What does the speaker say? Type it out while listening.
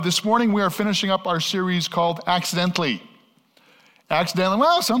This morning we are finishing up our series called Accidentally. Accidentally,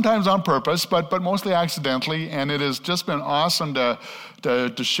 well, sometimes on purpose, but mostly accidentally, and it has just been awesome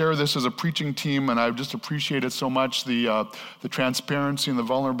to share this as a preaching team, and I've just appreciated so much the transparency and the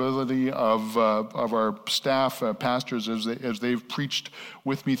vulnerability of our staff, pastors, as they've preached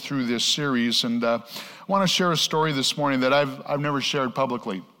with me through this series. And I want to share a story this morning that I've never shared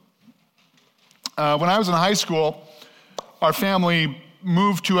publicly. When I was in high school, our family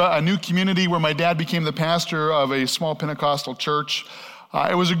moved to a new community where my dad became the pastor of a small Pentecostal church.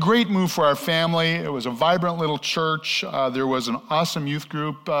 It was a great move for our family. It was a vibrant little church. There was an awesome youth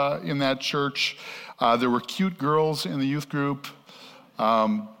group in that church. There were cute girls in the youth group.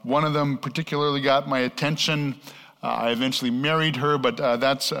 One of them particularly got my attention. I eventually married her, but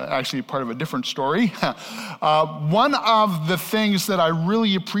that's actually part of a different story. One of the things that I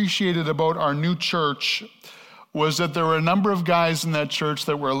really appreciated about our new church was that there were a number of guys in that church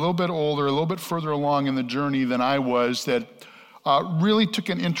that were a little bit older, a little bit further along in the journey than I was, that really took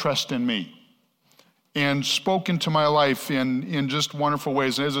an interest in me and spoke into my life in just wonderful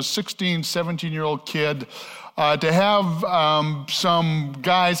ways. As a 16, 17-year-old kid, to have some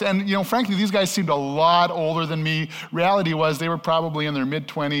guys, and frankly, these guys seemed a lot older than me. Reality was they were probably in their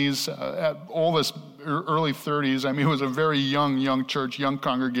mid-20s, at oldest early 30s. I mean, it was a very young church, young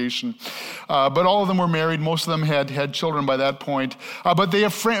congregation. But all of them were married. Most of them had children by that point. But they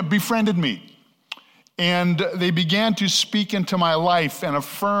befriended me. And they began to speak into my life and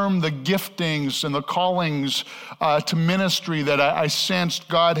affirm the giftings and the callings to ministry that I sensed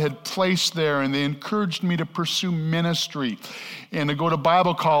God had placed there. And they encouraged me to pursue ministry and to go to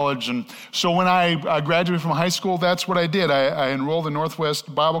Bible college. And so when I graduated from high school, that's what I did. I enrolled in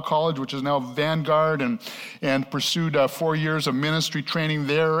Northwest Bible College, which is now Vanguard, and pursued 4 years of ministry training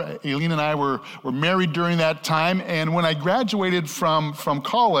there. Aileen and I were married during that time. And when I graduated from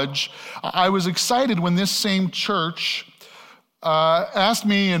college, I was excited when this same church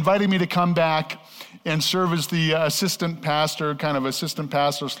invited me to come back and serve as the assistant pastor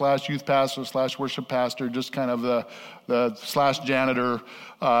slash youth pastor slash worship pastor, just kind of the slash janitor,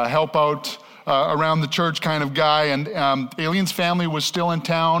 help out around the church kind of guy. And Aileen's family was still in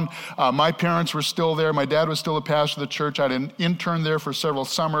town. My parents were still there. My dad was still a pastor of the church. I'd an intern there for several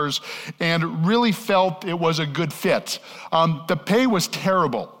summers and really felt it was a good fit. The pay was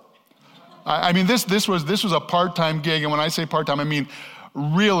terrible. I mean, this was a part-time gig, and when I say part-time, I mean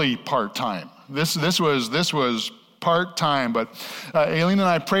really part-time. This was part-time, but Aileen and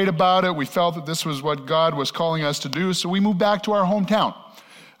I prayed about it. We felt that this was what God was calling us to do, so we moved back to our hometown.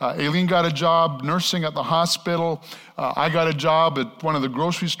 Aileen got a job nursing at the hospital. I got a job at one of the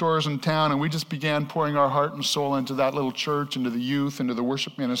grocery stores in town, and we just began pouring our heart and soul into that little church, into the youth, into the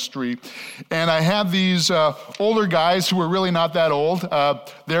worship ministry. And I had these older guys who were really not that old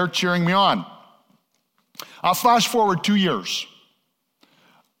there cheering me on. I'll flash forward 2 years.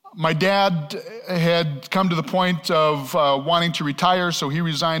 My dad had come to the point of wanting to retire, so he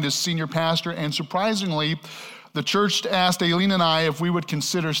resigned as senior pastor, and surprisingly, the church asked Aileen and I if we would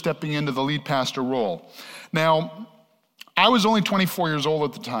consider stepping into the lead pastor role. Now, I was only 24 years old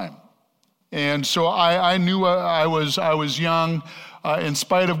at the time, and so I knew I was young. In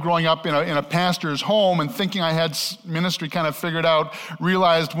spite of growing up in a pastor's home and thinking I had ministry kind of figured out,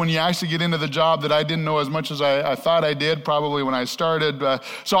 realized when you actually get into the job that I didn't know as much as I thought I did probably when I started.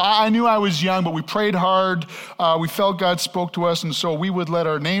 So I knew I was young, but we prayed hard. We felt God spoke to us, and so we would let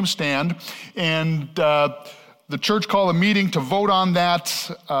our name stand. And the church called a meeting to vote on that.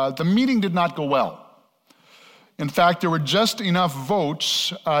 The meeting did not go well. In fact, there were just enough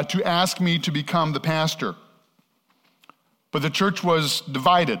votes to ask me to become the pastor. But the church was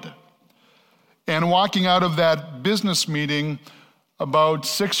divided. And walking out of that business meeting, about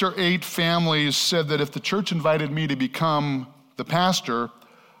 6 or 8 families said that if the church invited me to become the pastor,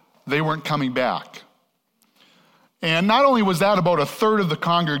 they weren't coming back. And not only was that about a third of the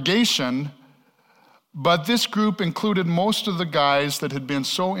congregation, but this group included most of the guys that had been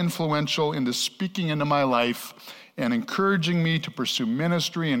so influential into speaking into my life and encouraging me to pursue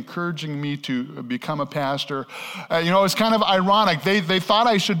ministry, encouraging me to become a pastor. It's kind of ironic. They thought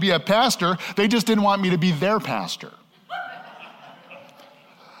I should be a pastor. They just didn't want me to be their pastor.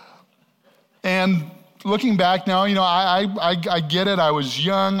 And looking back now, I get it. I was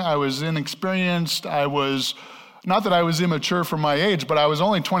young. I was inexperienced. Not that I was immature for my age, but I was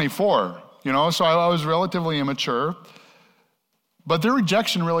only 24, so I was relatively immature. But their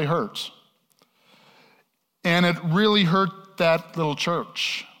rejection really hurts. And it really hurt that little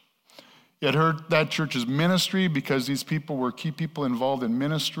church. It hurt that church's ministry because these people were key people involved in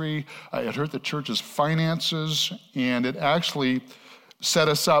ministry. It hurt the church's finances, and it actually set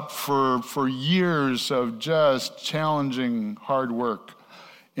us up for years of just challenging hard work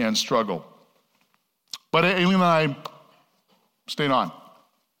and struggle. But Aileen and I stayed on.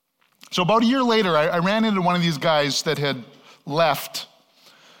 So about a year later, I ran into one of these guys that had left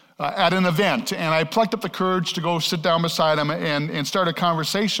at an event, and I plucked up the courage to go sit down beside him and start a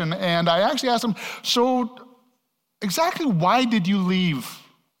conversation. And I actually asked him, so exactly why did you leave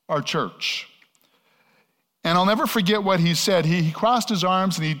our church? And I'll never forget what he said. He crossed his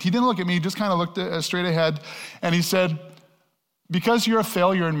arms, and he didn't look at me, he just kind of looked straight ahead, and he said, because you're a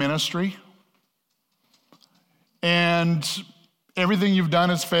failure in ministry, and everything you've done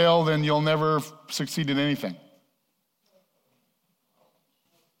has failed, and you'll never succeed in anything.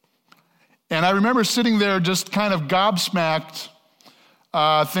 And I remember sitting there just kind of gobsmacked,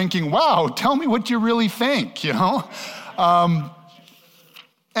 thinking, wow, tell me what you really think, you know?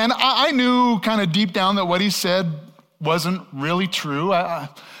 And I knew kind of deep down that what he said wasn't really true.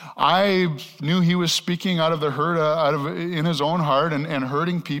 I knew he was speaking out of the hurt, in his own heart, and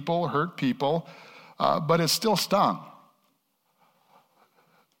hurt people, but it still stung.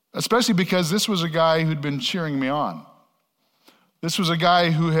 Especially because this was a guy who'd been cheering me on. This was a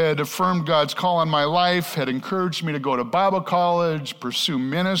guy who had affirmed God's call on my life, had encouraged me to go to Bible college, pursue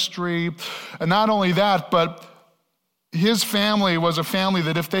ministry. And not only that, but his family was a family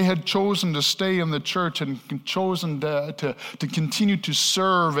that if they had chosen to stay in the church and chosen to continue to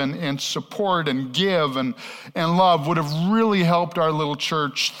serve and support and give and love, would have really helped our little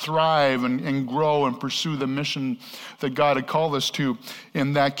church thrive and grow and pursue the mission that God had called us to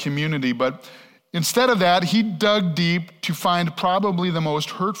in that community. But instead of that, he dug deep to find probably the most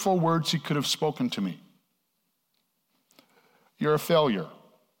hurtful words he could have spoken to me. You're a failure.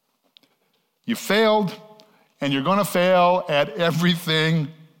 You failed, and you're going to fail at everything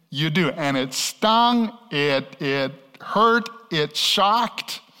you do. And it stung, it hurt, it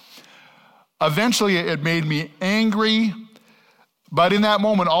shocked. Eventually, it made me angry. But in that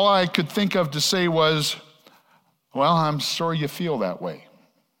moment, all I could think of to say was, well, I'm sorry you feel that way.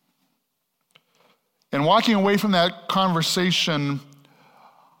 And walking away from that conversation,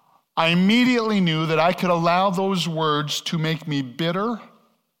 I immediately knew that I could allow those words to make me bitter,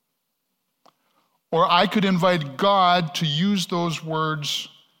 or I could invite God to use those words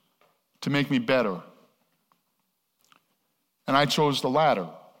to make me better. And I chose the latter.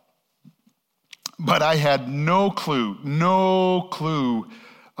 But I had no clue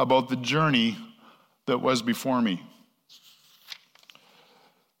about the journey that was before me.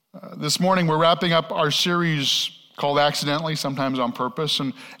 This morning, we're wrapping up our series called Accidentally, Sometimes on Purpose,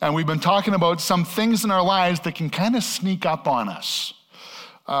 and we've been talking about some things in our lives that can kind of sneak up on us.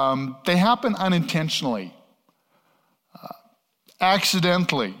 They happen unintentionally,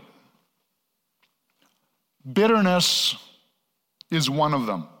 accidentally. Bitterness is one of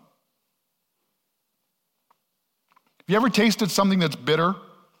them. Have you ever tasted something that's bitter?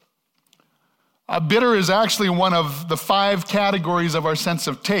 Bitter is actually one of the 5 categories of our sense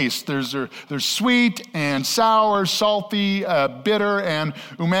of taste. There's sweet and sour, salty, bitter, and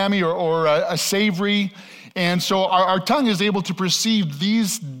umami or a savory. And so our tongue is able to perceive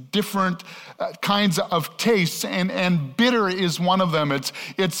these different kinds of tastes, and bitter is one of them.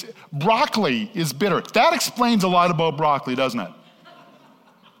 It's broccoli is bitter. That explains a lot about broccoli, doesn't it?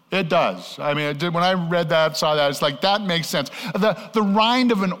 It does. I mean, when I read that, saw that, it's like, that makes sense. The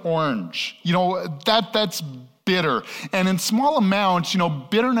rind of an orange, that's bitter. And in small amounts,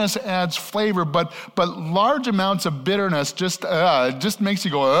 bitterness adds flavor, but large amounts of bitterness just makes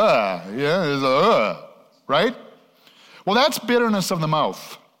you go, right? Well, that's bitterness of the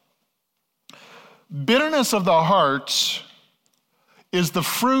mouth. Bitterness of the heart is the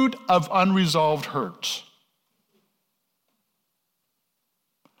fruit of unresolved hurt.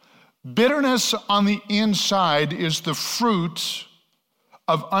 Bitterness on the inside is the fruit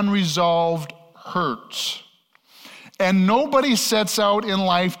of unresolved hurt. And nobody sets out in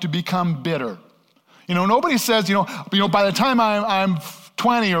life to become bitter. Nobody says, by the time I'm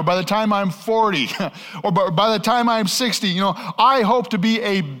 20 or by the time I'm 40 or by the time I'm 60, I hope to be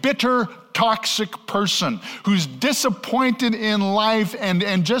a bitter, toxic person who's disappointed in life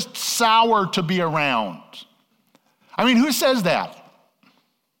and just sour to be around. I mean, who says that?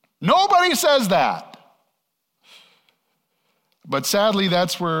 Nobody says that. But sadly,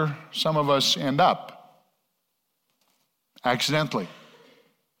 that's where some of us end up. Accidentally.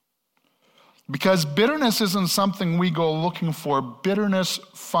 Because bitterness isn't something we go looking for. Bitterness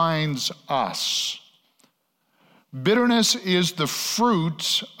finds us. Bitterness is the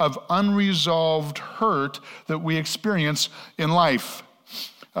fruit of unresolved hurt that we experience in life.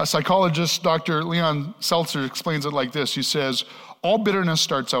 Psychologist Dr. Leon Seltzer explains it like this. He says, All bitterness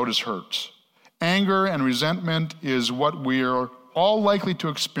starts out as hurt. Anger and resentment is what we're all likely to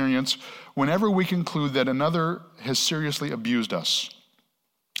experience whenever we conclude that another has seriously abused us.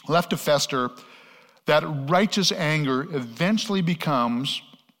 Left to fester, that righteous anger eventually becomes,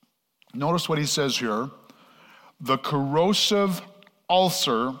 notice what he says here, the corrosive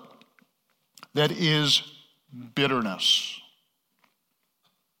ulcer that is bitterness.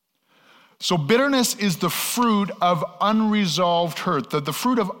 So bitterness is the fruit of unresolved hurt, the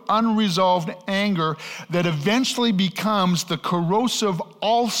fruit of unresolved anger that eventually becomes the corrosive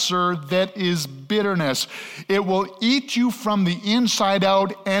ulcer that is bitterness. It will eat you from the inside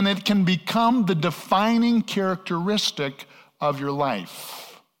out, and it can become the defining characteristic of your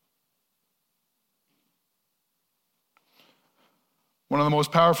life. One of the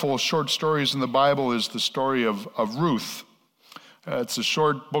most powerful short stories in the Bible is the story of Ruth. It's a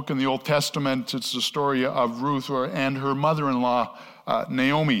short book in the Old Testament. It's the story of Ruth and her mother-in-law,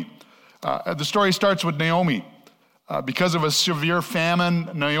 Naomi. The story starts with Naomi. Because of a severe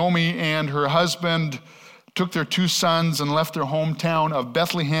famine, Naomi and her husband took their 2 sons and left their hometown of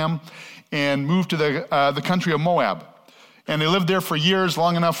Bethlehem and moved to the country of Moab. And they lived there for years,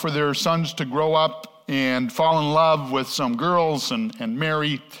 long enough for their sons to grow up and fall in love with some girls and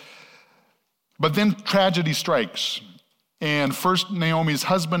marry. But then tragedy strikes. And first Naomi's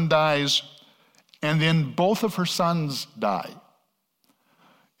husband dies, and then both of her sons die.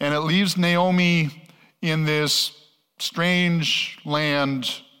 And it leaves Naomi in this strange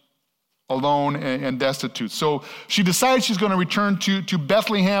land alone and destitute. So she decides she's going to return to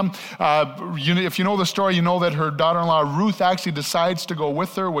Bethlehem. If you know the story, you know that her daughter-in-law Ruth actually decides to go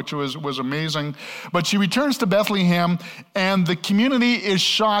with her, which was amazing. But she returns to Bethlehem, and the community is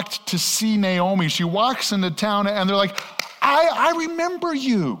shocked to see Naomi. She walks into town, and they're like, I remember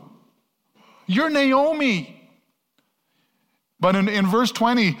you. You're Naomi. But in verse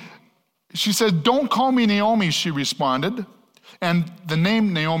 20, she said, "Don't call me Naomi," she responded. And the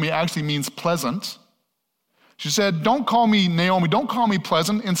name Naomi actually means pleasant. She said, "Don't call me Naomi, don't call me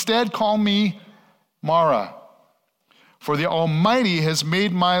pleasant. Instead, call me Mara. For the Almighty has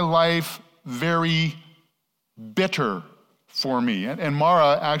made my life very bitter for me." And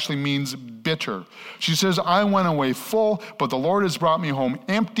Mara actually means bitter. She says, "I went away full, but the Lord has brought me home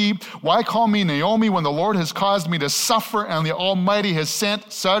empty. Why call me Naomi when the Lord has caused me to suffer and the Almighty has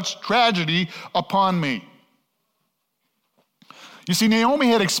sent such tragedy upon me?" You see, Naomi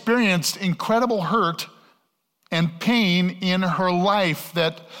had experienced incredible hurt and pain in her life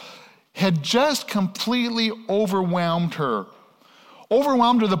that had just completely overwhelmed her.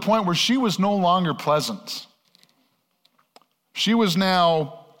 Overwhelmed to the point where she was no longer pleasant. She was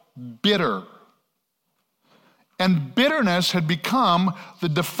now bitter. And bitterness had become the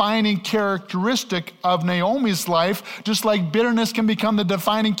defining characteristic of Naomi's life, just like bitterness can become the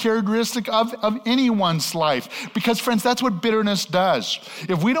defining characteristic of anyone's life. Because, friends, that's what bitterness does.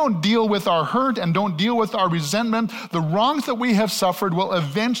 If we don't deal with our hurt and don't deal with our resentment, the wrongs that we have suffered will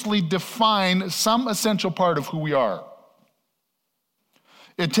eventually define some essential part of who we are.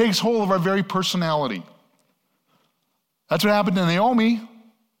 It takes hold of our very personality. That's what happened to Naomi.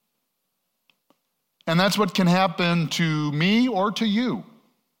 And that's what can happen to me or to you.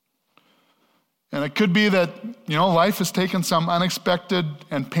 And it could be that, life has taken some unexpected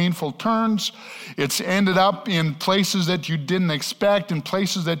and painful turns. It's ended up in places that you didn't expect, in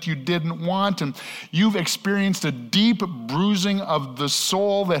places that you didn't want. And you've experienced a deep bruising of the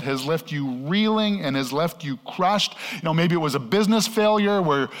soul that has left you reeling and has left you crushed. Maybe it was a business failure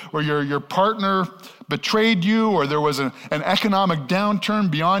where your partner betrayed you, or there was an economic downturn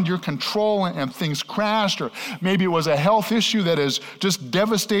beyond your control and things crashed, or maybe it was a health issue that has just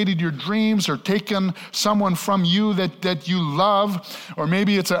devastated your dreams or taken someone from you that you love, or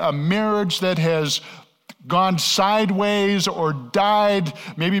maybe it's a marriage that has gone sideways or died,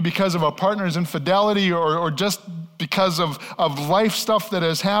 maybe because of a partner's infidelity or just because of life stuff that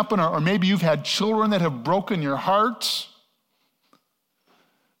has happened, or maybe you've had children that have broken your heart.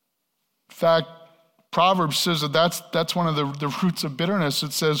 In fact, Proverbs says that's one of the roots of bitterness.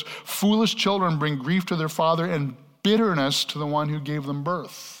 It says, "Foolish children bring grief to their father and bitterness to the one who gave them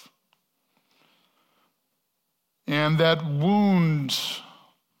birth." And that wound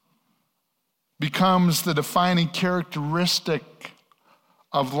becomes the defining characteristic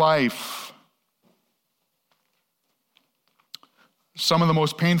of life. Some of the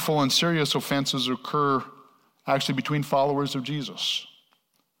most painful and serious offenses occur actually between followers of Jesus.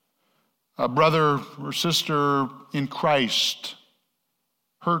 A brother or sister in Christ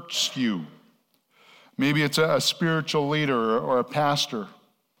hurts you. Maybe it's a spiritual leader or a pastor,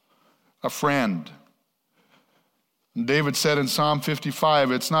 a friend. And David said in Psalm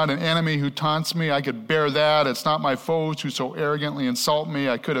 55, it's not an enemy who taunts me, I could bear that. It's not my foes who so arrogantly insult me,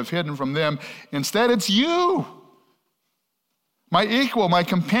 I could have hidden from them. Instead, it's you, my equal, my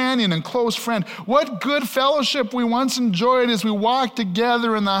companion and close friend. What good fellowship we once enjoyed as we walked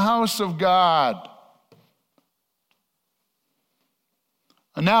together in the house of God.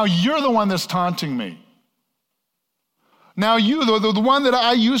 And now you're the one that's taunting me. Now you, the one that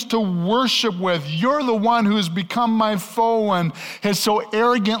I used to worship with, you're the one who has become my foe and has so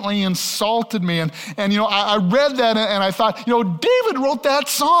arrogantly insulted me. And I read that and I thought, David wrote that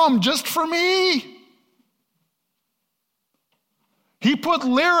psalm just for me. He put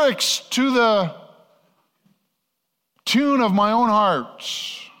lyrics to the tune of my own heart.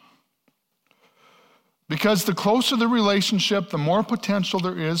 Because the closer the relationship, the more potential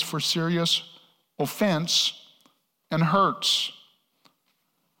there is for serious offense and hurts.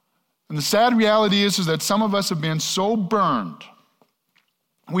 And the sad reality is that some of us have been so burned,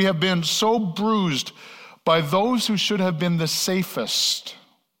 we have been so bruised by those who should have been the safest,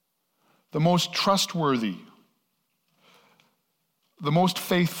 the most trustworthy, the most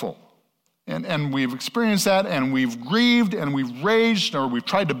faithful. And we've experienced that, and we've grieved, and we've raged, or we've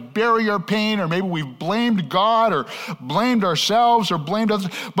tried to bury our pain, or maybe we've blamed God, or blamed ourselves, or blamed others.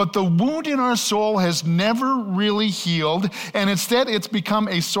 But the wound in our soul has never really healed, and instead it's become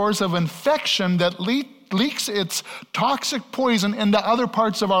a source of infection that leaks its toxic poison into other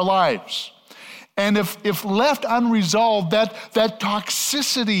parts of our lives. And if left unresolved, that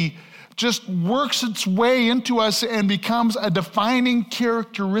toxicity just works its way into us and becomes a defining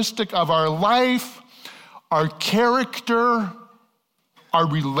characteristic of our life, our character, our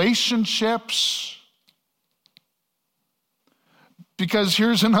relationships. Because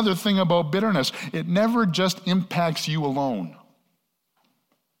here's another thing about bitterness. It never just impacts you alone.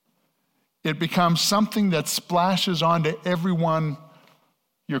 It becomes something that splashes onto everyone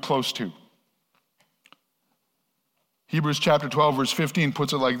you're close to. Hebrews chapter 12, verse 15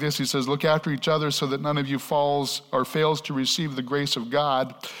 puts it like this. He says, look after each other so that none of you falls or fails to receive the grace of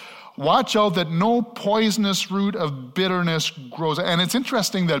God. Watch out that no poisonous root of bitterness grows. And it's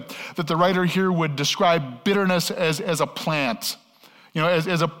interesting that the writer here would describe bitterness as a plant,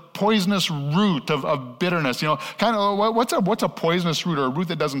 as a poisonous root of bitterness. Kind of what's a poisonous root, or a root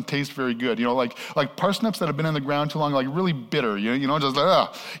that doesn't taste very good? Like parsnips that have been in the ground too long, like really bitter. Just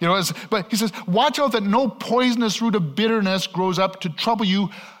like but he says, watch out that no poisonous root of bitterness grows up to trouble you,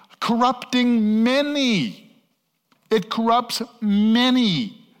 corrupting many. It corrupts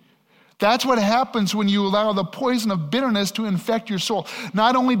many. That's what happens when you allow the poison of bitterness to infect your soul.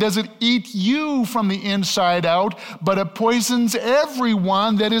 Not only does it eat you from the inside out, but it poisons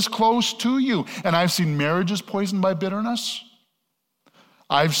everyone that is close to you. And I've seen marriages poisoned by bitterness.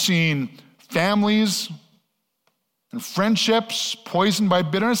 I've seen families and friendships poisoned by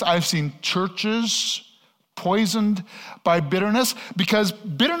bitterness. I've seen churches poisoned by bitterness, because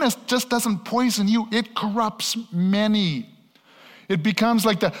bitterness just doesn't poison you, it corrupts many. It becomes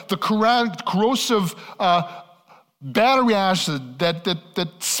like the corrosive battery acid that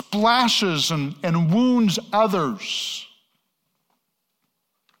splashes and wounds others.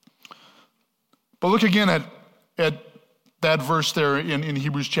 But look again at that verse there in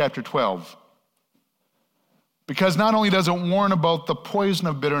Hebrews chapter 12. Because not only does it warn about the poison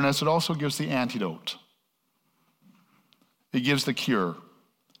of bitterness, it also gives the antidote. It gives the cure.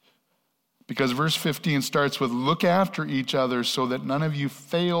 Because verse 15 starts with, look after each other so that none of you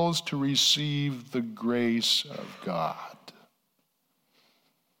fails to receive the grace of God.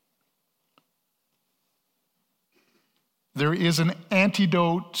 There is an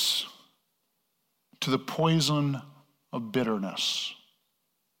antidote to the poison of bitterness.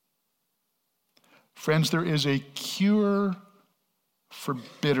 Friends, there is a cure for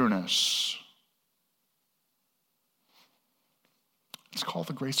bitterness. It's called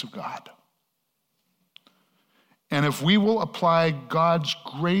the grace of God. And if we will apply God's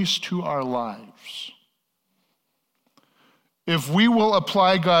grace to our lives, if we will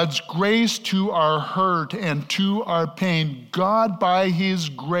apply God's grace to our hurt and to our pain, God, by His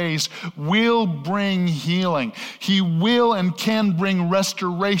grace, will bring healing. He will and can bring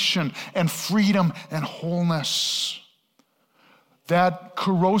restoration and freedom and wholeness. That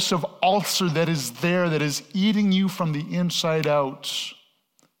corrosive ulcer that is there, that is eating you from the inside out,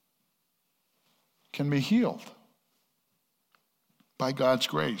 can be healed by God's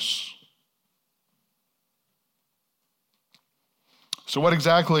grace. So what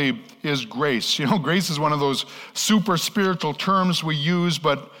exactly is grace? Grace is one of those super spiritual terms we use,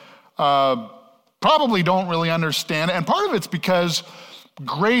 but probably don't really understand. And part of it's because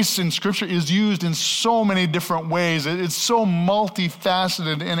Grace in Scripture is used in so many different ways. It's so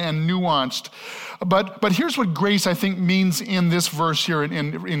multifaceted and nuanced. But here's what grace, I think, means in this verse here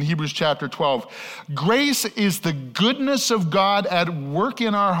in Hebrews chapter 12. Grace is the goodness of God at work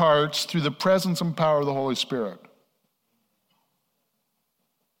in our hearts through the presence and power of the Holy Spirit.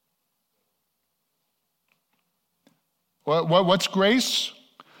 What's grace?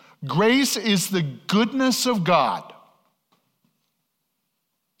 Grace is the goodness of God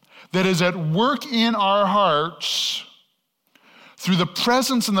that is at work in our hearts through the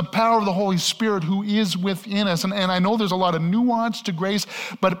presence and the power of the Holy Spirit who is within us. And I know there's a lot of nuance to grace,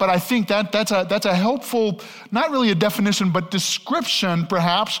 but I think that's a helpful, not really a definition, but description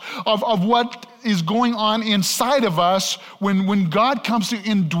perhaps of what is going on inside of us when God comes to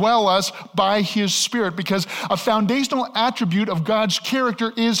indwell us by his Spirit. Because a foundational attribute of God's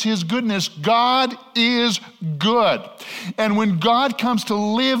character is his goodness. God is good. And when God comes to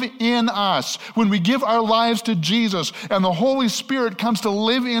live in us, when we give our lives to Jesus and the Holy Spirit comes to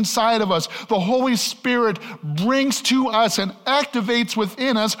live inside of us, the Holy Spirit brings to us and activates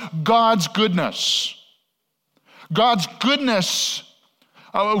within us God's goodness. God's goodness.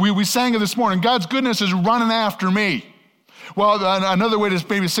 We sang it this morning. God's goodness is running after me. Well, another way to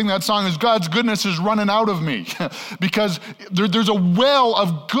maybe sing that song is God's goodness is running out of me. Because there's a well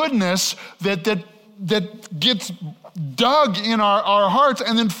of goodness that gets dug in our hearts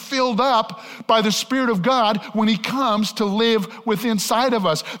and then filled up by the Spirit of God when he comes to live within inside of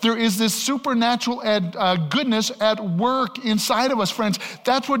us. There is this supernatural goodness at work inside of us, friends.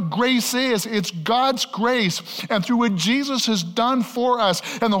 That's what grace is. It's God's grace. And through what Jesus has done for us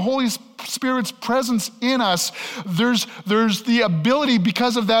and the Holy Spirit's presence in us, there's the ability,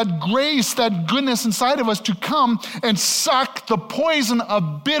 because of that grace, that goodness inside of us, to come and suck the poison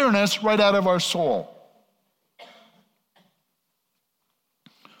of bitterness right out of our soul.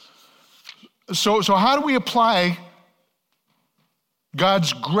 So how do we apply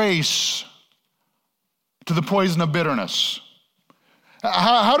God's grace to the poison of bitterness?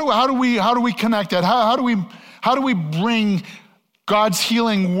 How do we connect that? How do we bring God's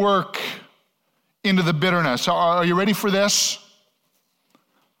healing work into the bitterness? Are you ready for this?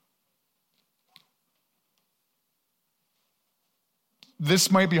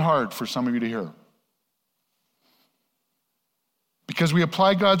 This might be hard for some of you to hear. Because we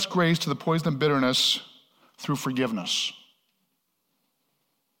apply God's grace to the poison of bitterness through forgiveness.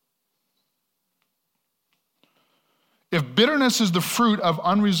 If bitterness is the fruit of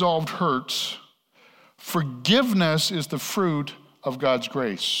unresolved hurts, forgiveness is the fruit of God's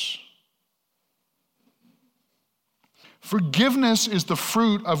grace. Forgiveness is the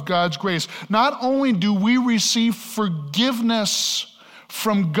fruit of God's grace. Not only do we receive forgiveness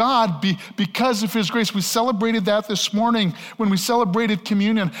from God because of his grace. We celebrated that this morning when we celebrated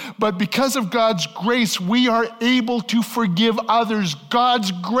communion. But because of God's grace, we are able to forgive others.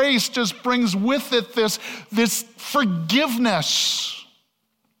 God's grace just brings with it this forgiveness.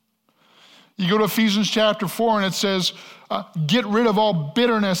 You go to Ephesians chapter 4 and it says, get rid of all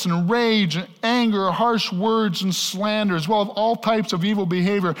bitterness and rage and anger, harsh words and slander, as well as all types of evil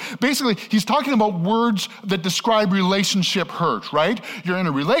behavior. Basically, he's talking about words that describe relationship hurt, right? You're in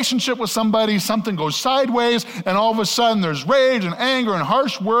a relationship with somebody, something goes sideways, and all of a sudden there's rage and anger and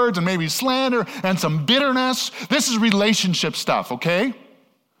harsh words and maybe slander and some bitterness. This is relationship stuff, okay?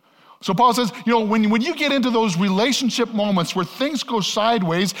 So Paul says, when you get into those relationship moments where things go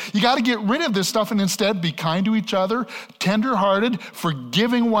sideways, you got to get rid of this stuff and instead be kind to each other, tender-hearted,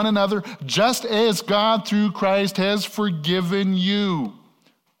 forgiving one another, just as God through Christ has forgiven you.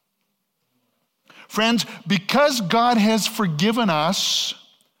 Friends, because God has forgiven us,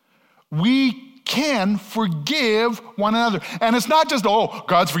 we can forgive one another. And it's not just,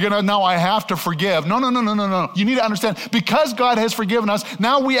 God's forgiven us, now I have to forgive. No. You need to understand, because God has forgiven us,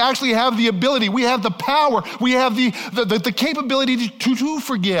 now we actually have the ability, we have the power, we have the capability to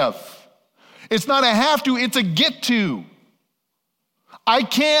forgive. It's not a have to, it's a get to. I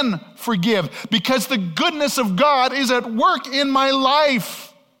can forgive because the goodness of God is at work in my life.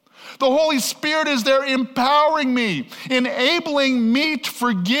 The Holy Spirit is there empowering me, enabling me to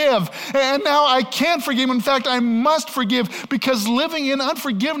forgive. And now I can forgive. In fact, I must forgive, because living in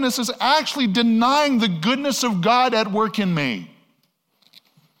unforgiveness is actually denying the goodness of God at work in me.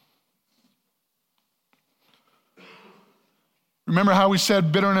 Remember how we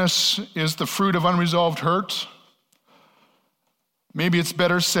said bitterness is the fruit of unresolved hurt? Maybe it's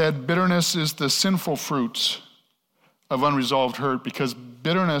better said, bitterness is the sinful fruit of unresolved hurt, because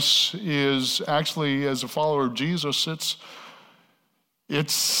bitterness is actually, as a follower of Jesus,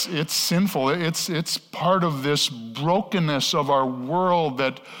 It's sinful. It's part of this brokenness of our world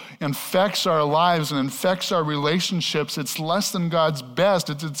that infects our lives and infects our relationships. It's less than God's best.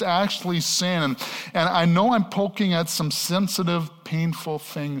 It's actually sin. And I know I'm poking at some sensitive, painful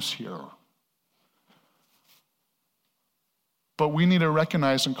things here. But we need to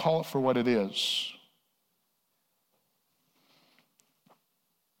recognize and call it for what it is.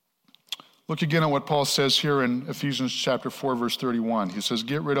 Look again at what Paul says here in Ephesians chapter 4, verse 31. He says,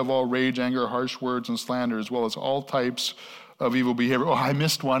 get rid of all rage, anger, harsh words, and slander, as well as all types of evil behavior. Oh, I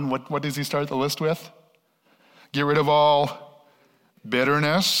missed one. What does he start the list with? Get rid of all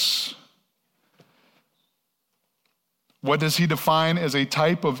bitterness. What does he define as a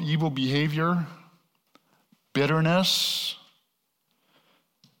type of evil behavior? Bitterness.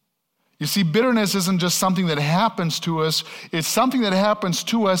 You see, bitterness isn't just something that happens to us. It's something that happens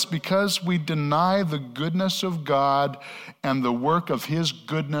to us because we deny the goodness of God and the work of his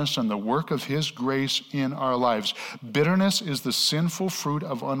goodness and the work of his grace in our lives. Bitterness is the sinful fruit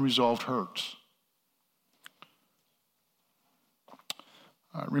of unresolved hurt.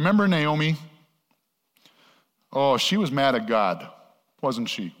 Remember Naomi? Oh, she was mad at God, wasn't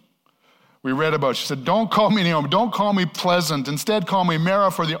she? We read about, she said, don't call me Naomi, don't call me pleasant. Instead, call me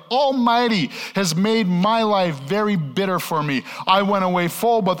Mara, for the Almighty has made my life very bitter for me. I went away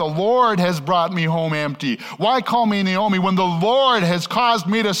full, but the Lord has brought me home empty. Why call me Naomi when the Lord has caused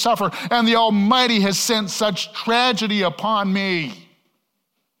me to suffer and the Almighty has sent such tragedy upon me?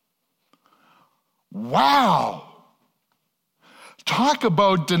 Wow. Talk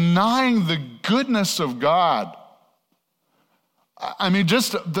about denying the goodness of God. I mean,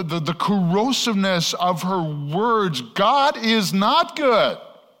 just the corrosiveness of her words. God is not good.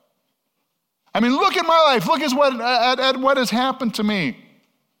 I mean, look at my life. Look at what has happened to me.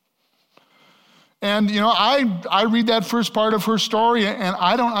 And, I read that first part of her story, and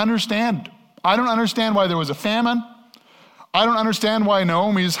I don't understand. I don't understand why there was a famine. I don't understand why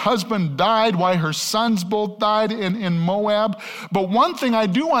Naomi's husband died, why her sons both died in Moab. But one thing I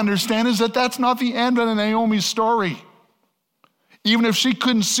do understand is that that's not the end of Naomi's story, even if she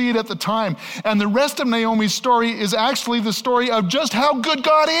couldn't see it at the time. And the rest of Naomi's story is actually the story of just how good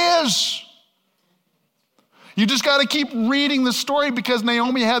God is. You just got to keep reading the story, because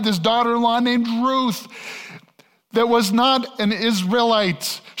Naomi had this daughter-in-law named Ruth that was not an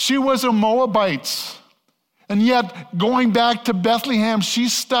Israelite. She was a Moabite. And yet, going back to Bethlehem, she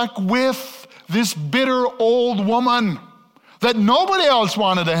stuck with this bitter old woman that nobody else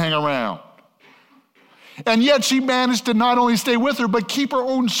wanted to hang around. And yet she managed to not only stay with her, but keep her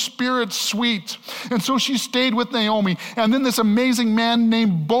own spirit sweet. And so she stayed with Naomi. And then this amazing man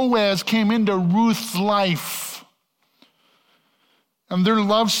named Boaz came into Ruth's life. And their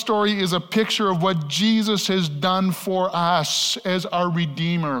love story is a picture of what Jesus has done for us as our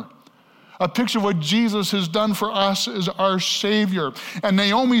Redeemer. A picture of what Jesus has done for us as our Savior. And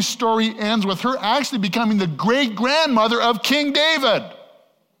Naomi's story ends with her actually becoming the great-grandmother of King David.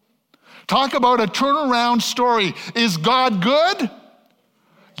 Talk about a turnaround story. Is God good?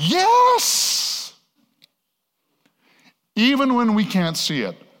 Yes. Even when we can't see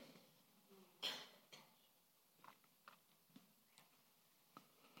it.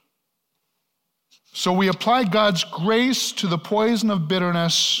 So we apply God's grace to the poison of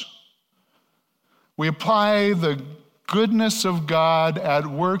bitterness. We apply the goodness of God at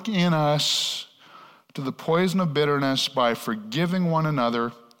work in us to the poison of bitterness by forgiving one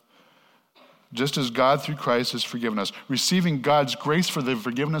another, just as God through Christ has forgiven us. Receiving God's grace for the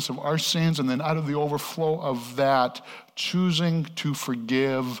forgiveness of our sins, and then out of the overflow of that, choosing to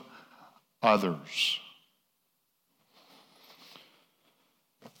forgive others.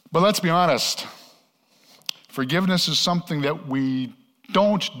 But let's be honest. Forgiveness is something that we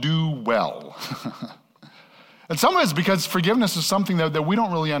don't do well. And some of it's because forgiveness is something that we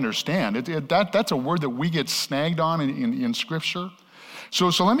don't really understand. That's a word that we get snagged on in Scripture. So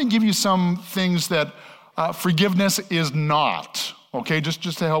let me give you some things that forgiveness is not, okay?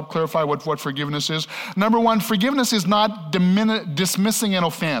 Just to help clarify what forgiveness is. Number one, forgiveness is not dismissing an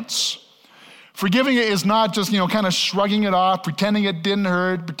offense. Forgiving it is not just, kind of shrugging it off, pretending it didn't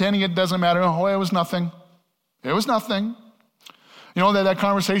hurt, pretending it doesn't matter. Oh, it was nothing. It was nothing. That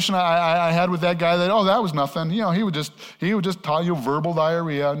conversation I had with that guy, that was nothing. He would just tell you verbal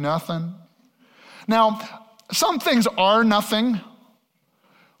diarrhea, nothing. Now, some things are nothing.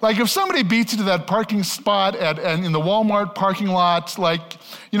 Like if somebody beats you to that parking spot and in the Walmart parking lot,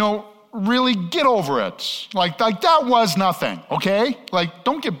 really get over it. Like that was nothing, okay? Like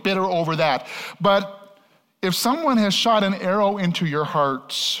don't get bitter over that. But if someone has shot an arrow into your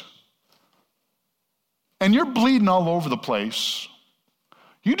heart and you're bleeding all over the place,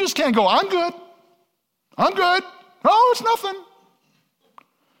 You just can't go, I'm good. I'm good. Oh, it's nothing.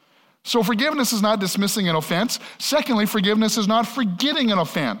 So forgiveness is not dismissing an offense. Secondly, forgiveness is not forgetting an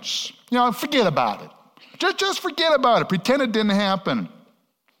offense. Forget about it. Just forget about it. Pretend it didn't happen.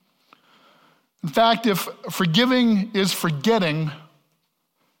 In fact, if forgiving is forgetting,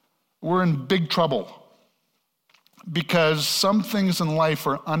 we're in big trouble because some things in life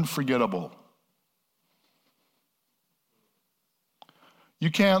are unforgettable. You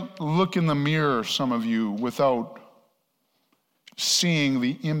can't look in the mirror, some of you, without seeing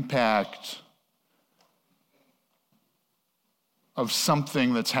the impact of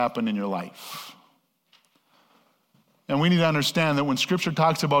something that's happened in your life. And we need to understand that when Scripture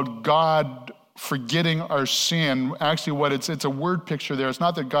talks about God forgetting our sin, actually it's a word picture there. It's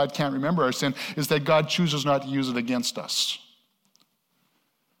not that God can't remember our sin, it's that God chooses not to use it against us.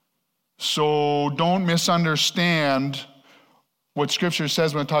 So don't misunderstand what Scripture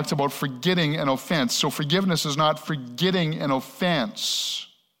says when it talks about forgetting an offense. So forgiveness is not forgetting an offense.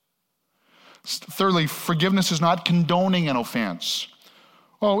 Thirdly, forgiveness is not condoning an offense.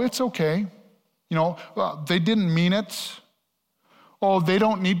 Oh, it's okay. They didn't mean it. Oh, they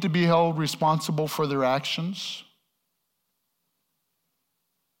don't need to be held responsible for their actions.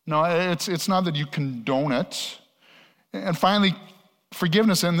 No, it's not that you condone it. And finally,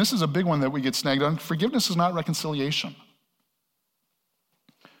 forgiveness, and this is a big one that we get snagged on, forgiveness is not reconciliation.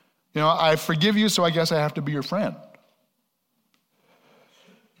 I forgive you, so I guess I have to be your friend.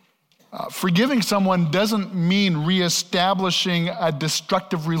 Forgiving someone doesn't mean reestablishing a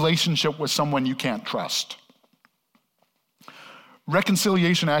destructive relationship with someone you can't trust.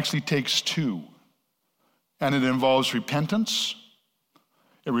 Reconciliation actually takes two, and it involves repentance.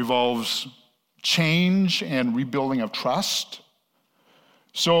 It involves change and rebuilding of trust.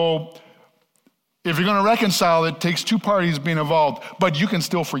 So if you're going to reconcile, it takes two parties being involved, but you can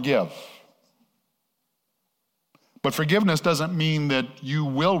still forgive. But forgiveness doesn't mean that you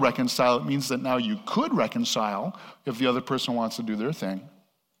will reconcile. It means that now you could reconcile if the other person wants to do their thing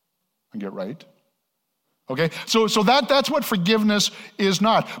and get right. Okay, so that's what forgiveness is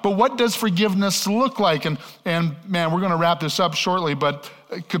not. But what does forgiveness look like? And man, we're going to wrap this up shortly, but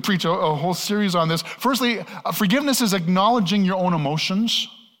I could preach a whole series on this. Firstly, forgiveness is acknowledging your own emotions.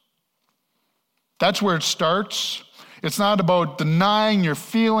 That's where it starts. It's not about denying your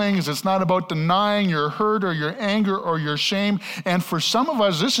feelings. It's not about denying your hurt or your anger or your shame. And for some of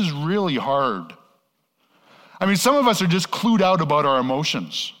us, this is really hard. Some of us are just clued out about our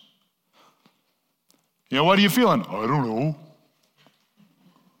emotions. What are you feeling? I don't know.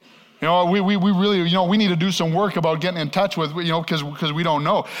 We really, we need to do some work about getting in touch with, because we don't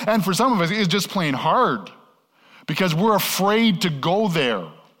know. And for some of us, it's just plain hard because we're afraid to go there.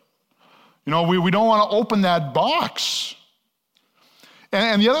 We don't want to open that box.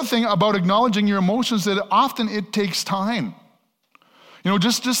 And the other thing about acknowledging your emotions is that often it takes time.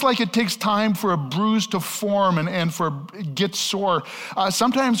 Just like it takes time for a bruise to form and for it get sore,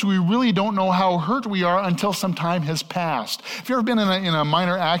 sometimes we really don't know how hurt we are until some time has passed. Have you ever been in a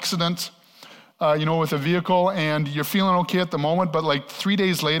minor accident, with a vehicle and you're feeling okay at the moment, but like 3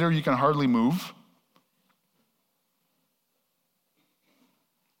 days later you can hardly move?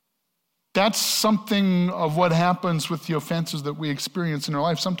 That's something of what happens with the offenses that we experience in our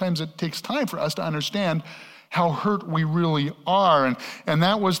life. Sometimes it takes time for us to understand how hurt we really are. And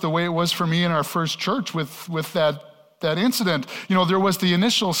that was the way it was for me in our first church with that incident. There was the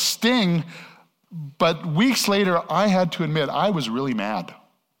initial sting, but weeks later, I had to admit, I was really mad.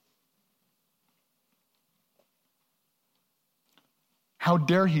 How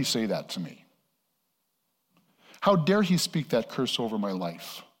dare he say that to me? How dare he speak that curse over my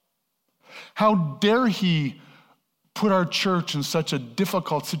life? How dare he put our church in such a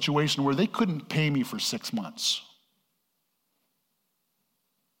difficult situation where they couldn't pay me for 6 months?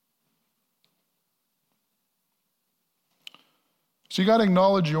 So you got to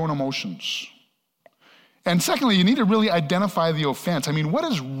acknowledge your own emotions. And secondly, you need to really identify the offense. What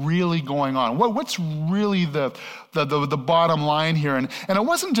is really going on? What's really the bottom line here? And it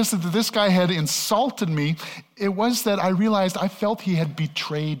wasn't just that this guy had insulted me. It was that I realized I felt he had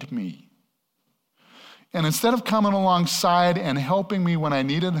betrayed me. And instead of coming alongside and helping me when I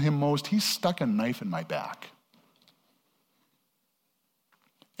needed him most, he stuck a knife in my back.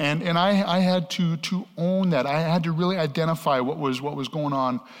 And I had to own that. I had to really identify what was going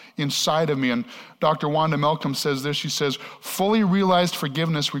on inside of me. And Dr. Wanda Malcolm says this. She says, fully realized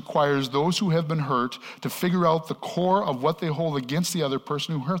forgiveness requires those who have been hurt to figure out the core of what they hold against the other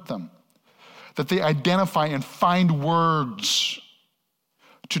person who hurt them. That they identify and find words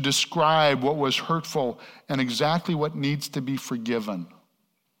to describe what was hurtful and exactly what needs to be forgiven.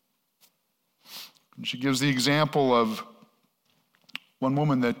 And she gives the example of one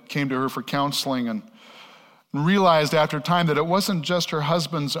woman that came to her for counseling and realized after time that it wasn't just her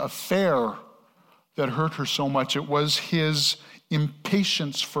husband's affair that hurt her so much. It was his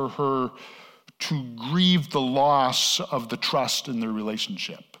impatience for her to grieve the loss of the trust in their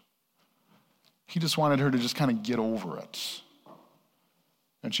relationship. He just wanted her to just kind of get over it.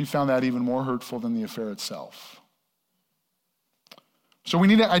 And she found that even more hurtful than the affair itself. So we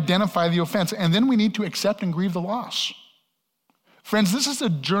need to identify the offense, and then we need to accept and grieve the loss. Friends, this is a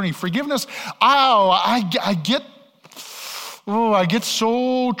journey. Forgiveness, I get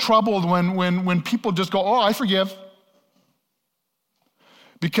so troubled when people just go, I forgive.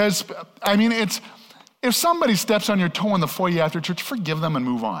 Because, if somebody steps on your toe in the foyer after church, forgive them and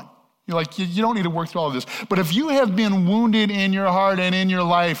move on. You're like, you don't need to work through all of this. But if you have been wounded in your heart and in your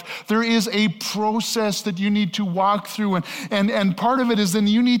life, there is a process that you need to walk through. And part of it is then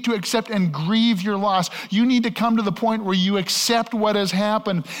you need to accept and grieve your loss. You need to come to the point where you accept what has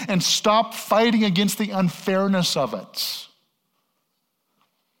happened and stop fighting against the unfairness of it.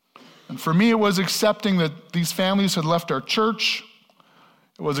 And for me, it was accepting that these families had left our church.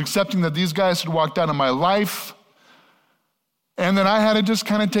 It was accepting that these guys had walked out of my life. And then I had to just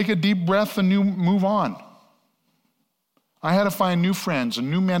kind of take a deep breath and move on. I had to find new friends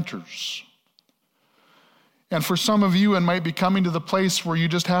and new mentors. And for some of you, it might be coming to the place where you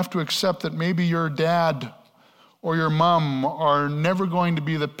just have to accept that maybe your dad or your mom are never going to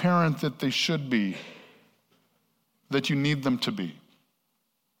be the parent that they should be, that you need them to be.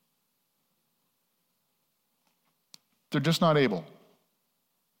 They're just not able.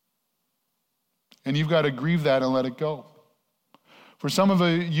 And you've got to grieve that and let it go. For some of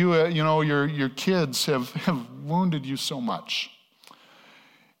you, your kids have wounded you so much.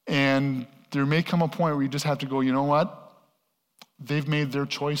 And there may come a point where you just have to go, you know what? They've made their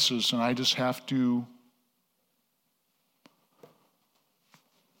choices, and I just have to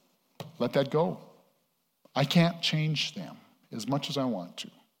let that go. I can't change them as much as I want to.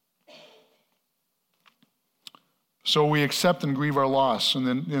 So we accept and grieve our loss. And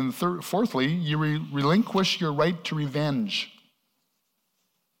then fourthly, you relinquish your right to revenge.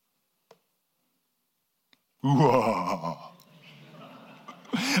 Whoa.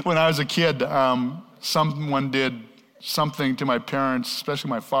 When I was a kid, someone did something to my parents,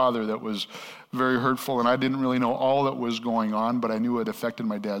 especially my father, that was very hurtful, and I didn't really know all that was going on, but I knew it affected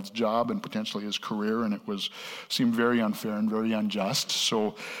my dad's job and potentially his career, and it seemed very unfair and very unjust.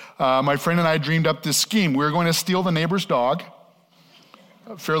 So my friend and I dreamed up this scheme. We were going to steal the neighbor's dog,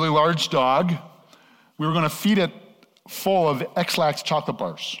 a fairly large dog. We were going to feed it full of X-Lax chocolate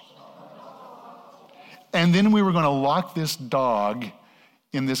bars. And then we were going to lock this dog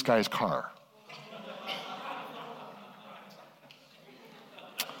in this guy's car.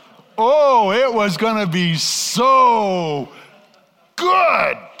 Oh, it was going to be so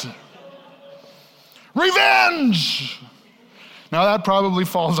good. Revenge! Now that probably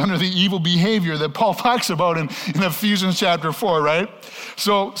falls under the evil behavior that Paul talks about in Ephesians chapter 4, right?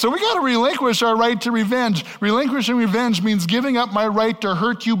 So we got to relinquish our right to revenge. Relinquishing revenge means giving up my right to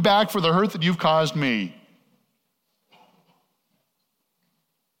hurt you back for the hurt that you've caused me.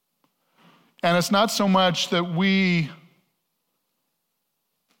 And it's not so much that we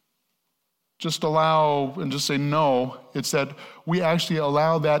just allow and just say no. It's that we actually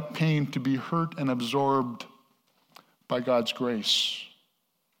allow that pain to be hurt and absorbed by God's grace.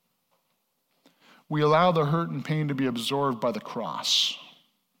 We allow the hurt and pain to be absorbed by the cross.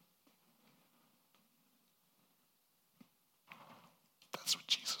 That's what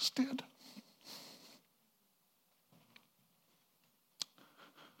Jesus did.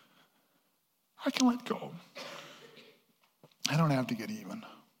 I can let go. I don't have to get even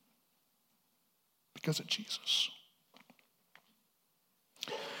because of Jesus.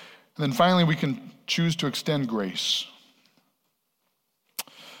 And then finally, we can choose to extend grace.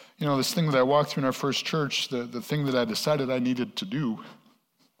 You know, this thing that I walked through in our first church, the thing that I decided I needed to do,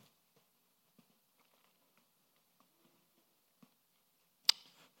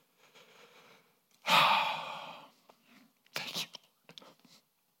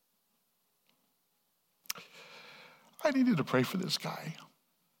 I needed to pray for this guy.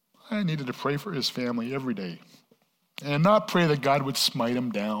 I needed to pray for his family every day. And not pray that God would smite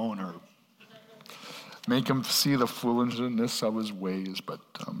him down or make him see the foolishness of his ways, but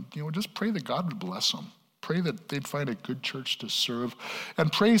just pray that God would bless him. Pray that they'd find a good church to serve.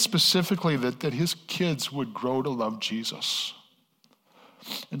 And pray specifically that his kids would grow to love Jesus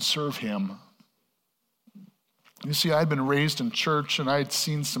and serve him. You see, I'd been raised in church, and I'd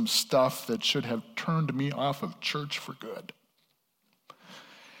seen some stuff that should have turned me off of church for good.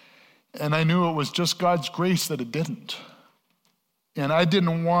 And I knew it was just God's grace that it didn't. And I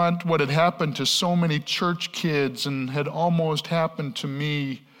didn't want what had happened to so many church kids and had almost happened to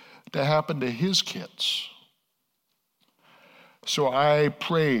me to happen to his kids. So I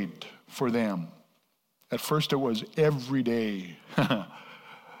prayed for them. At first it was every day.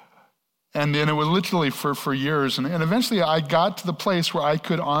 And then it was literally for years. And eventually I got to the place where I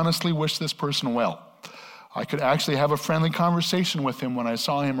could honestly wish this person well. I could actually have a friendly conversation with him when I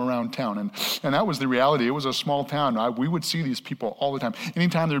saw him around town. And that was the reality. It was a small town. We would see these people all the time.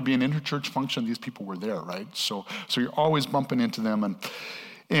 Anytime there would be an interchurch function, these people were there, right? So you're always bumping into them.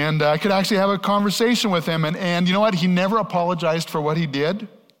 And I could actually have a conversation with him. And you know what? He never apologized for what he did,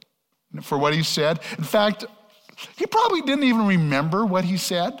 for what he said. In fact, he probably didn't even remember what he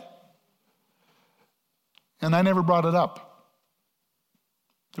said. And I never brought it up.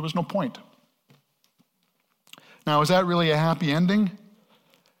 There was no point. Now, is that really a happy ending?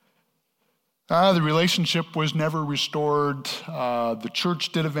 The relationship was never restored. The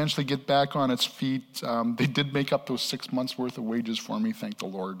church did eventually get back on its feet. They did make up those 6 months' worth of wages for me, thank the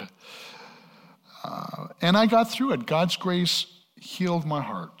Lord. And I got through it. God's grace healed my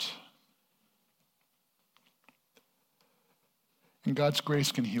heart. And God's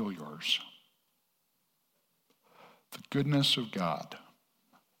grace can heal yours. The goodness of God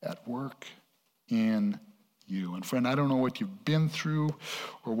at work in you. And friend, I don't know what you've been through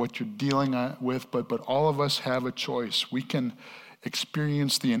or what you're dealing with, but all of us have a choice. We can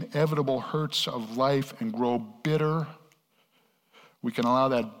experience the inevitable hurts of life and grow bitter. We can allow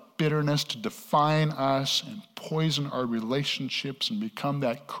that bitterness to define us and poison our relationships and become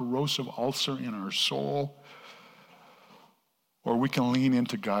that corrosive ulcer in our soul. Or we can lean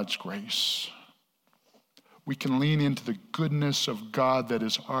into God's grace. We can lean into the goodness of God that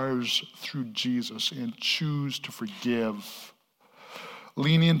is ours through Jesus and choose to forgive.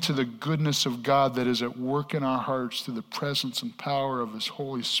 Lean into the goodness of God that is at work in our hearts through the presence and power of His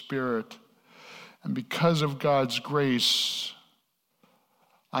Holy Spirit. And because of God's grace,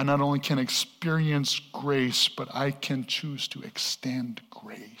 I not only can experience grace, but I can choose to extend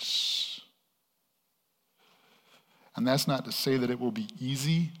grace. And that's not to say that it will be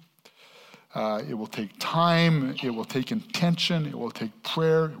easy. It will take time, it will take intention, it will take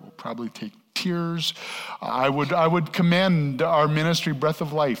prayer, it will probably take tears. I would commend our ministry, Breath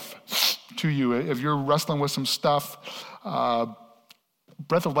of Life, to you. If you're wrestling with some stuff,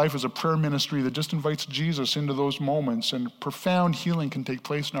 Breath of Life is a prayer ministry that just invites Jesus into those moments, and profound healing can take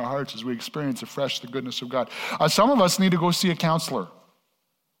place in our hearts as we experience afresh the goodness of God. Some of us need to go see a counselor.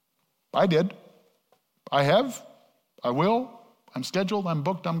 I did. I have. I will. I'm scheduled. I'm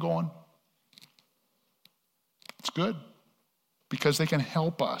booked. I'm going. It's good because they can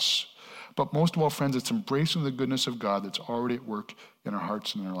help us. But most of all, friends, it's embracing the goodness of God that's already at work in our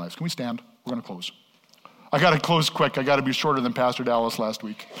hearts and in our lives. Can we stand? We're going to close. I got to close quick. I got to be shorter than Pastor Dallas last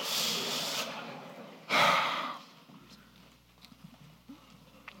week.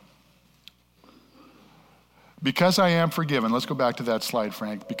 Because I am forgiven. Let's go back to that slide,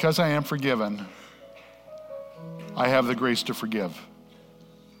 Frank. Because I am forgiven, I have the grace to forgive.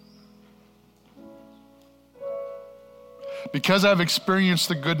 Because I've experienced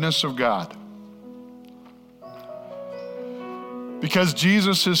the goodness of God. Because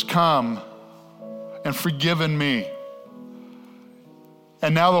Jesus has come and forgiven me.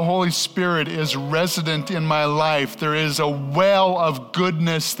 And now the Holy Spirit is resident in my life. There is a well of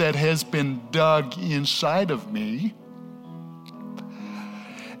goodness that has been dug inside of me.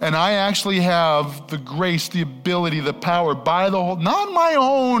 And I actually have the grace, the ability, the power by the whole, not my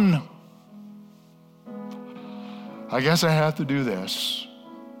own. I guess I have to do this.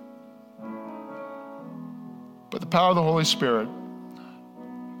 But the power of the Holy Spirit.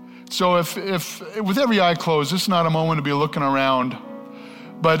 So if with every eye closed, this is not a moment to be looking around.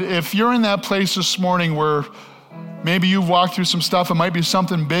 But if you're in that place this morning where maybe you've walked through some stuff, it might be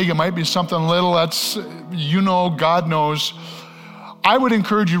something big, it might be something little, that's, God knows. I would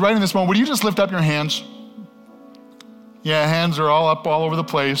encourage you right in this moment, would you just lift up your hands? Yeah, hands are all up all over the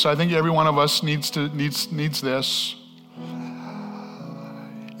place. I think every one of us needs this.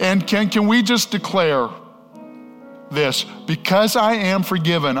 And can we just declare this? Because I am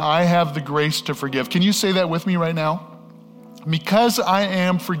forgiven, I have the grace to forgive. Can you say that with me right now? Because I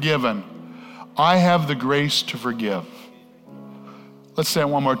am forgiven, I have the grace to forgive. Let's say it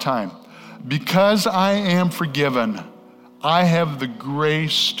one more time. Because I am forgiven, I have the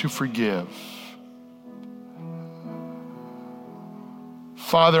grace to forgive.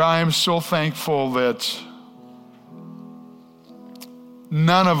 Father, I am so thankful that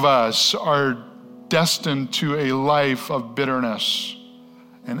none of us are destined to a life of bitterness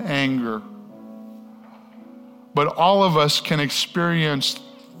and anger. But all of us can experience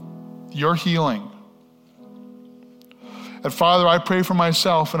your healing. And Father, I pray for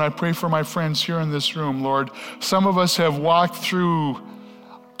myself and I pray for my friends here in this room, Lord. Some of us have walked through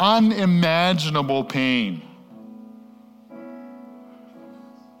unimaginable pain.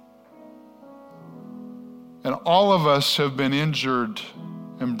 And all of us have been injured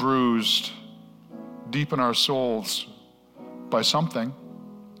and bruised deep in our souls by something.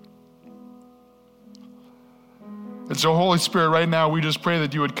 And so, Holy Spirit, right now, we just pray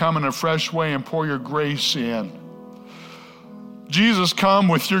that you would come in a fresh way and pour your grace in. Jesus, come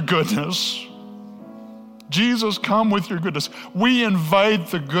with your goodness. Jesus, come with your goodness. We invite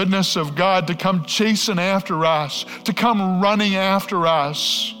the goodness of God to come chasing after us, to come running after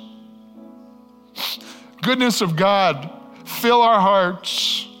us. Goodness of God, fill our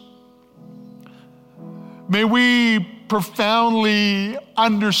hearts. May we profoundly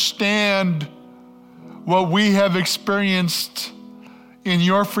understand what we have experienced in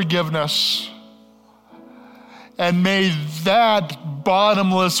your forgiveness. And may that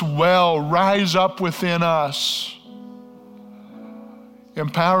bottomless well rise up within us,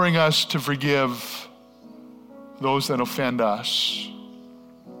 empowering us to forgive those that offend us.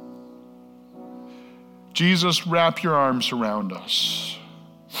 Jesus, wrap your arms around us.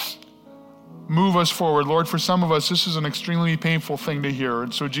 Move us forward. Lord, for some of us, this is an extremely painful thing to hear.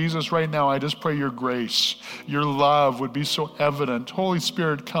 And so, Jesus, right now, I just pray your grace, your love would be so evident. Holy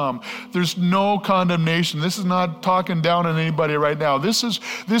Spirit, come. There's no condemnation. This is not talking down on anybody right now. This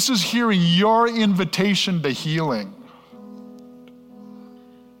is hearing your invitation to healing.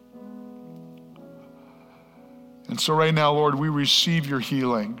 And so right now, Lord, we receive your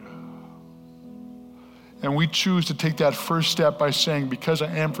healing. And we choose to take that first step by saying, because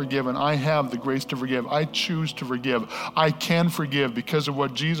I am forgiven, I have the grace to forgive. I choose to forgive. I can forgive because of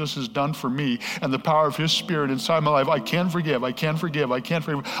what Jesus has done for me and the power of his Spirit inside my life. I can forgive. I can forgive. I can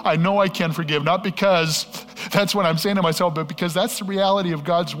forgive. I know I can forgive, not because that's what I'm saying to myself, but because that's the reality of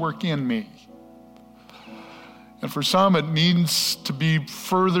God's work in me. And for some, it needs to be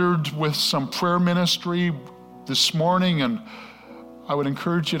furthered with some prayer ministry this morning, and I would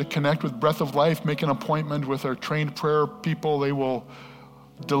encourage you to connect with Breath of Life, make an appointment with our trained prayer people. They will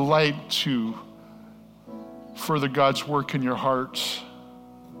delight to further God's work in your heart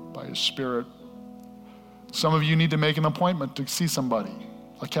by his Spirit. Some of you need to make an appointment to see somebody,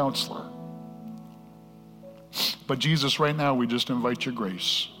 a counselor. But Jesus, right now, we just invite your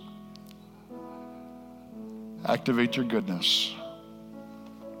grace. Activate your goodness.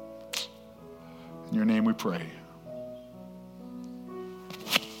 In your name we pray.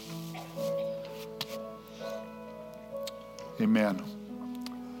 Amen.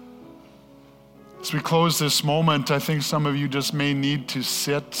 As we close this moment, I think some of you just may need to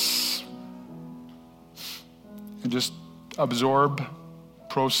sit and just absorb,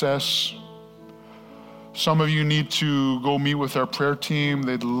 process. Some of you need to go meet with our prayer team.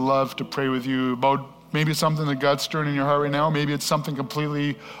 They'd love to pray with you about maybe something that God's stirring in your heart right now. Maybe it's something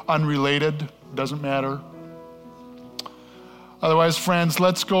completely unrelated. Doesn't matter. Otherwise, friends,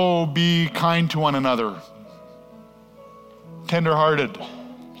 let's go be kind to one another. Tenderhearted,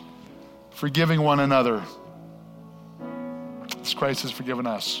 forgiving one another as Christ has forgiven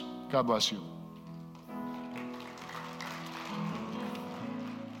us. God bless you.